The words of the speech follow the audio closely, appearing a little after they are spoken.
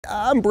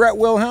I'm Brett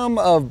Wilhelm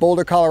of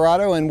Boulder,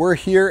 Colorado, and we're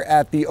here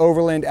at the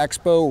Overland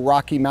Expo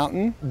Rocky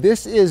Mountain.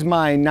 This is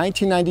my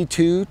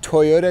 1992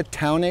 Toyota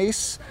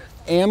Townace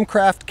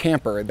Jdm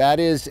Camper. That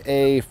is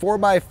a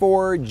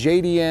 4x4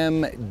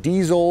 JDM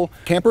diesel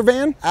camper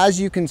van. As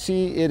you can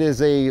see, it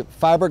is a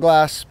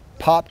fiberglass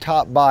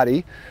pop-top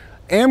body.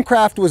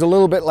 Jdm was a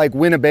little bit like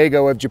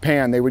Winnebago of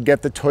Japan. They would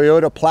get the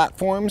Toyota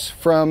platforms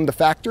from the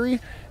factory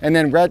and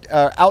then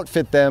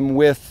outfit them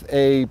with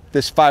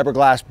this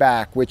fiberglass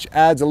back, which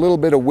adds a little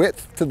bit of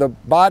width to the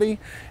body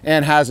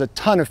and has a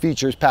ton of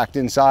features packed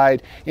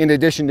inside, in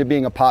addition to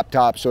being a pop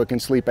top so it can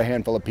sleep a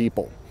handful of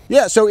people.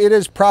 Yeah, so it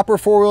is proper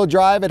four-wheel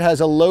drive. It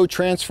has a low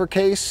transfer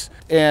case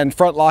and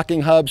front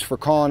locking hubs for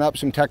calling up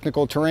some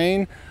technical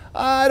terrain.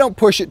 I don't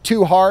push it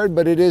too hard,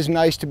 but it is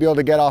nice to be able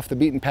to get off the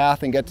beaten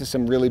path and get to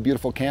some really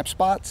beautiful camp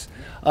spots.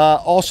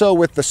 Also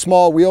with the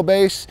small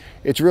wheelbase,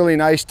 it's really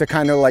nice to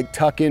kind of like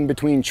tuck in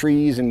between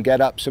trees and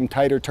get up some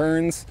tighter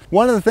turns.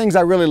 One of the things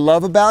I really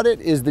love about it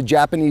is the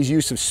Japanese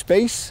use of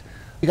space.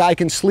 I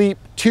can sleep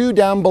two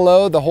down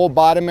below. The whole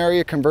bottom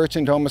area converts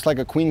into almost like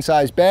a queen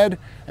size bed.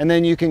 And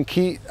then you can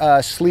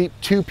sleep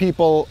two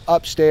people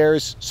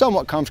upstairs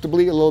somewhat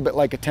comfortably, a little bit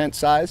like a tent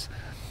size.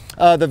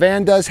 The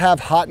van does have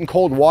hot and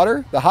cold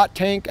water. The hot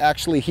tank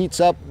actually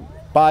heats up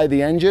by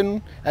the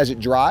engine as it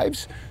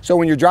drives. So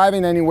when you're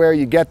driving anywhere,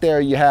 you get there,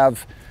 you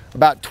have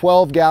about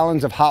 12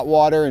 gallons of hot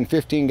water and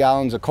 15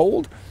 gallons of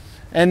cold.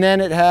 And then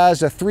it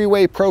has a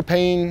three-way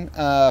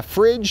propane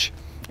fridge.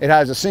 It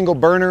has a single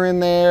burner in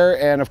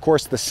there, and of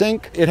course the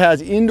sink. It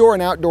has indoor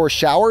and outdoor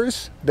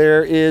showers.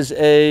 There is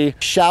a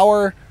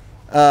shower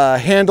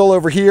handle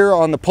over here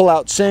on the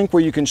pull-out sink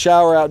where you can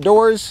shower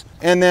outdoors.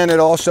 And then it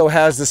also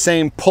has the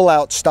same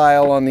pull-out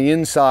style on the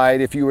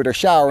inside. If you were to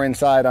shower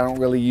inside, I don't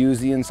really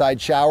use the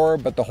inside shower,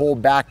 but the whole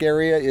back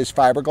area is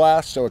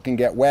fiberglass, so it can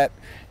get wet.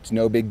 It's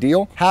no big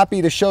deal.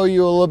 Happy to show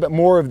you a little bit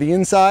more of the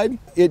inside.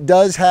 It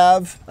does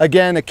have,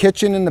 again, a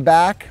kitchen in the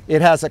back.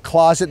 It has a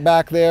closet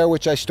back there,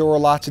 which I store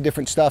lots of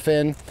different stuff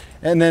in.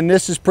 And then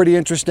this is pretty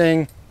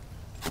interesting.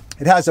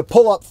 It has a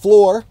pull-up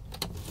floor.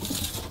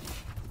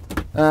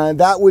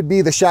 That would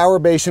be the shower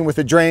basin with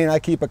a drain. I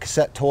keep a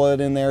cassette toilet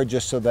in there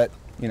just so that,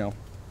 you know,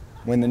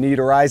 when the need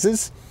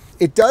arises.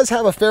 It does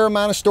have a fair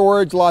amount of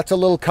storage, lots of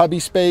little cubby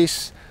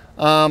space.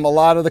 A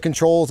lot of the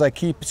controls I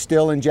keep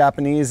still in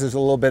Japanese. There's a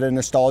little bit of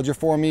nostalgia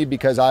for me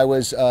because I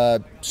was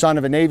son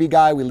of a Navy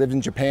guy. We lived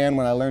in Japan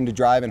when I learned to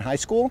drive in high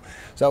school.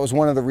 So that was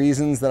one of the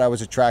reasons that I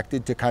was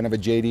attracted to kind of a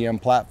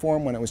JDM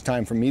platform when it was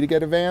time for me to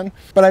get a van.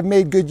 But I've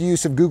made good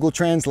use of Google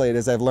Translate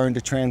as I've learned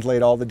to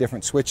translate all the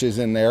different switches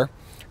in there.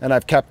 And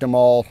I've kept them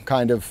all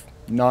kind of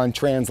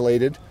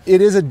non-translated.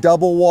 It is a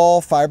double wall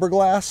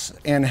fiberglass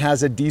and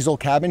has a diesel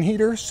cabin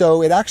heater,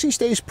 so it actually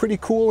stays pretty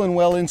cool and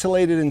well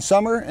insulated in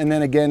summer, and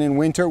then again in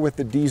winter with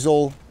the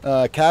diesel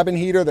cabin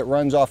heater that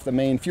runs off the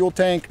main fuel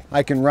tank.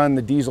 I can run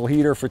the diesel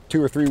heater for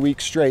 2 or 3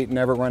 weeks straight and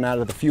never run out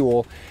of the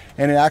fuel,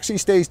 and it actually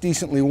stays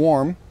decently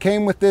warm.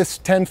 Came with this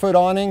 10-foot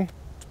awning.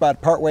 It's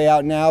about partway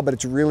out now, but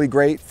it's really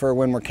great for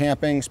when we're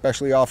camping,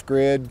 especially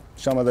off-grid,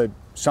 some of the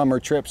summer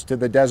trips to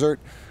the desert.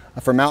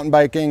 For mountain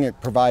biking,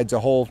 it provides a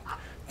whole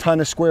ton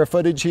of square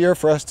footage here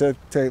for us to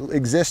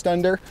exist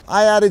under.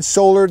 I added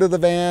solar to the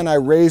van. I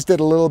raised it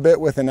a little bit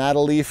with an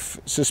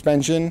add-a-leaf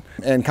suspension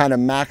and kind of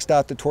maxed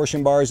out the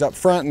torsion bars up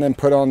front and then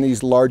put on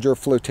these larger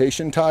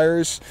flotation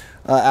tires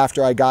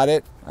after I got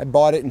it. I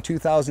bought it in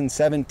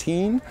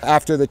 2017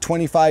 after the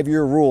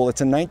 25-year rule. It's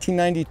a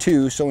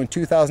 1992, so in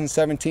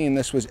 2017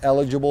 this was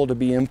eligible to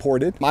be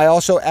imported. I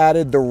also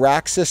added the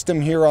rack system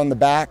here on the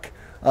back.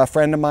 A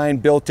friend of mine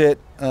built it.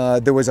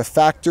 There was a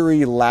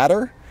factory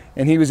ladder,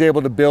 and he was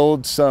able to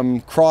build some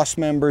cross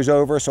members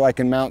over so I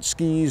can mount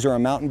skis or a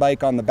mountain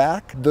bike on the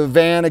back. The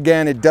van,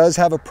 again, it does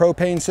have a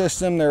propane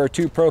system. There are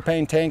 2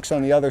 propane tanks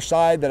on the other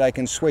side that I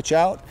can switch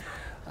out.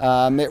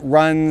 It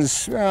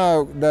runs,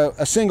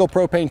 a single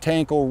propane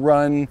tank will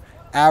run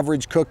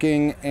average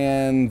cooking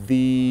and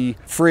the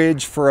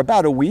fridge for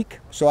about a week.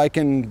 So I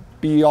can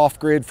be off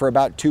grid for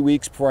about 2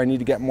 weeks before I need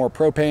to get more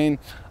propane.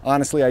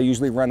 Honestly, I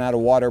usually run out of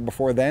water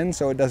before then,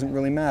 so it doesn't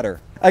really matter.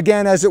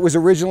 Again, as it was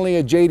originally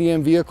a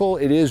JDM vehicle,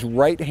 it is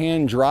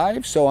right-hand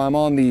drive, so I'm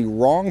on the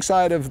wrong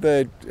side of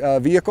the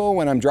vehicle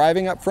when I'm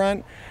driving up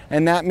front,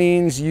 and that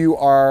means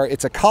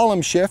it's a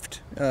column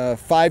shift,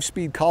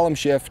 5-speed column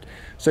shift,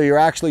 so you're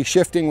actually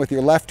shifting with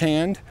your left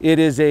hand. It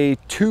is a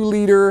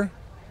 2-liter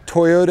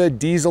Toyota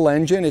diesel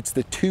engine. It's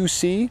the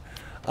 2C.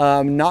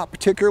 Not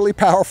particularly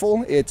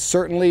powerful. It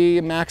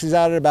certainly maxes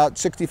out at about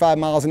 65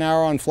 miles an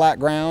hour on flat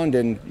ground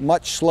and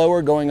much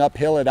slower going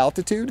uphill at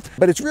altitude.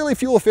 But it's really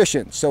fuel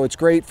efficient, so it's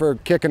great for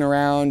kicking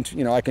around.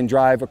 You know, I can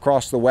drive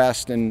across the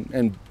West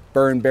and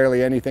burn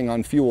barely anything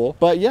on fuel.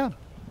 But yeah,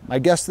 I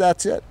guess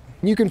that's it.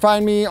 You can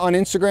find me on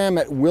Instagram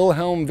at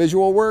Wilhelm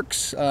Visual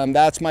Works.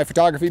 That's my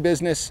photography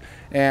business,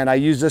 and I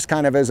use this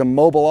kind of as a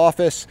mobile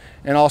office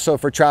and also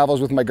for travels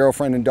with my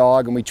girlfriend and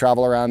dog, and we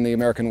travel around the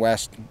American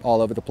West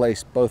all over the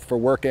place, both for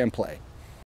work and play.